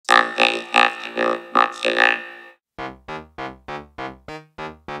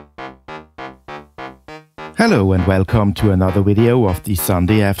Hello and welcome to another video of the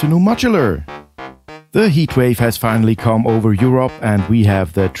Sunday Afternoon Modular. The heatwave has finally come over Europe and we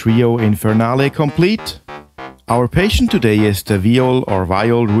have the Trio Infernale complete. Our patient today is the Viol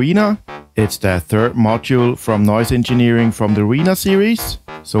Ruina. It's the third module from noise engineering from the Ruina series.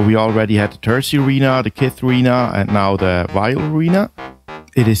 So we already had the Terzi Ruina, the Kith Ruina and now the Viol Ruina.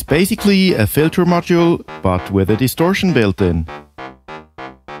 It is basically a filter module but with a distortion built in.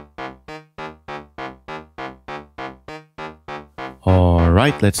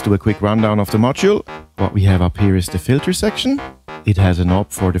 Alright, let's do a quick rundown of the module. What we have up here is the filter section. It has a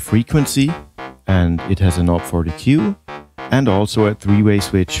knob for the frequency and it has a knob for the Q and also a three-way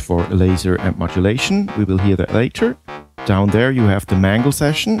switch for laser and modulation. We will hear that later. Down there you have the mangle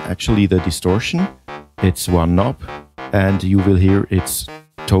session, actually the distortion. It's one knob and you will hear it's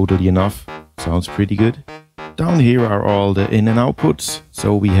totally enough. Sounds pretty good. Down here are all the in and outputs.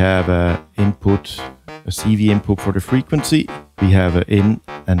 So we have a CV input for the frequency. We have an in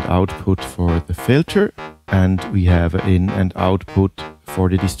and output for the filter and we have an in and output for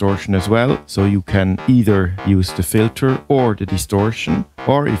the distortion as well. So you can either use the filter or the distortion,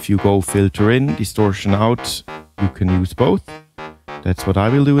 or if you go filter in, distortion out, you can use both. That's what I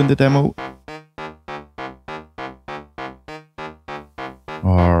will do in the demo.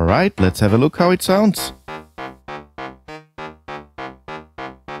 Alright, let's have a look how it sounds.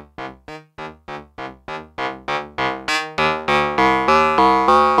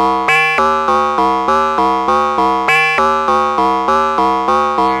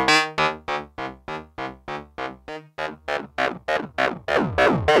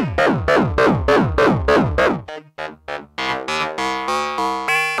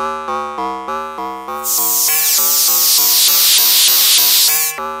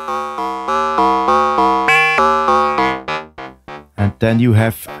 And then you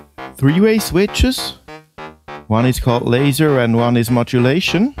have three-way switches. One is called laser and one is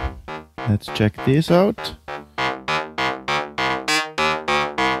modulation. Let's check this out.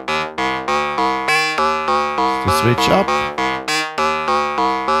 The switch up.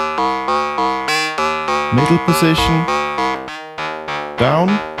 Middle position. Down.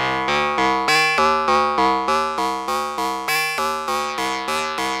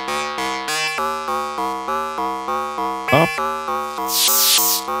 Up.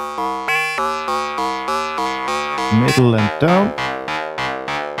 Middle and down.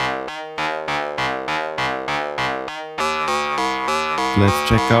 Let's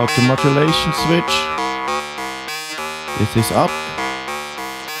check out the modulation switch. This is up.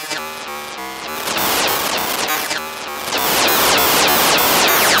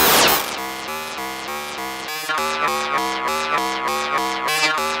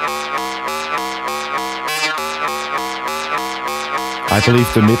 I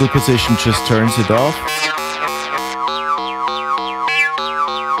believe the middle position just turns it off.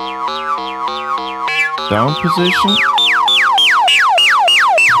 Down position.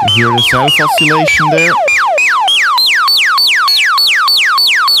 You hear the self-oscillation there.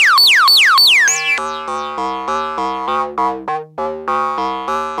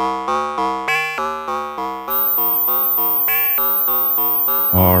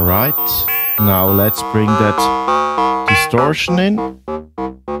 Alright, now let's bring that distortion in.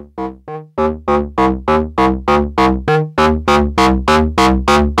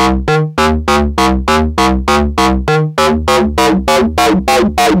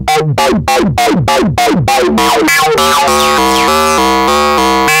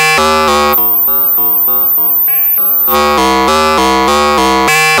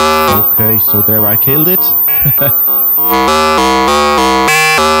 Okay, so there I killed it.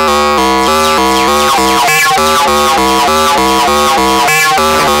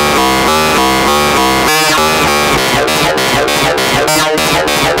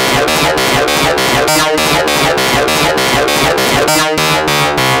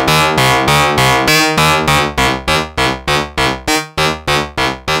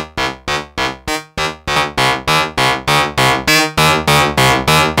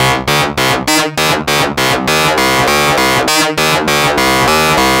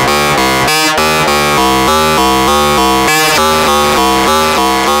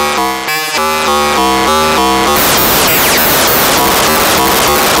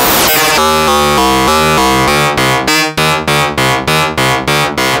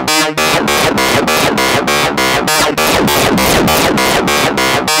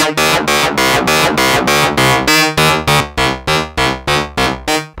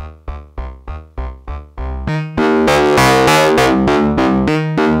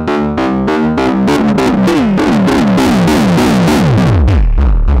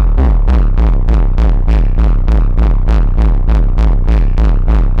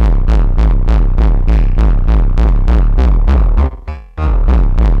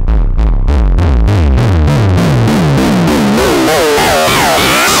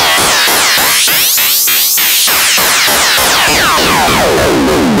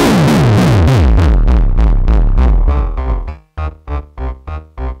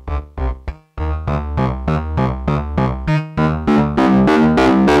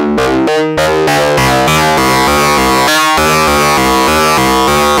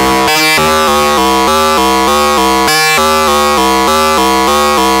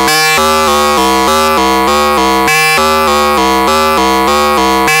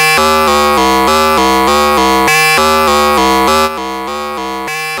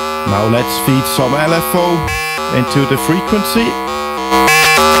 feed some LFO into the frequency.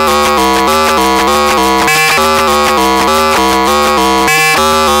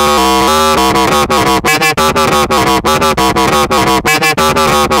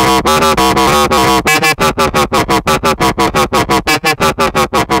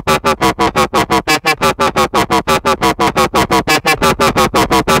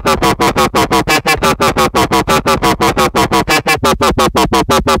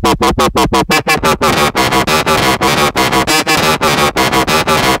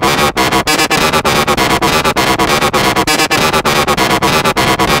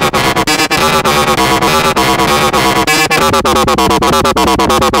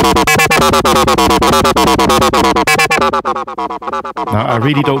 Now, I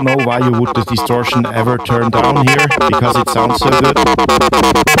really don't know why you would the distortion ever turn down here, because it sounds so good.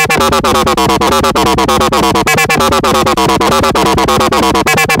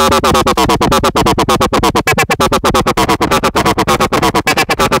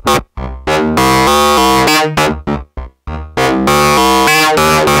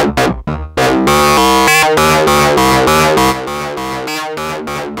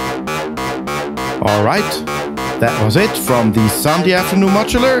 Alright, that was it from the Sunday Afternoon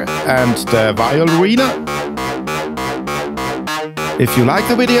Modular and the Viol Ruina. If you like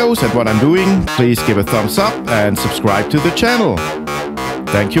the videos and what I'm doing, please give a thumbs up and subscribe to the channel.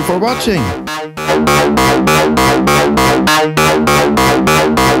 Thank you for watching.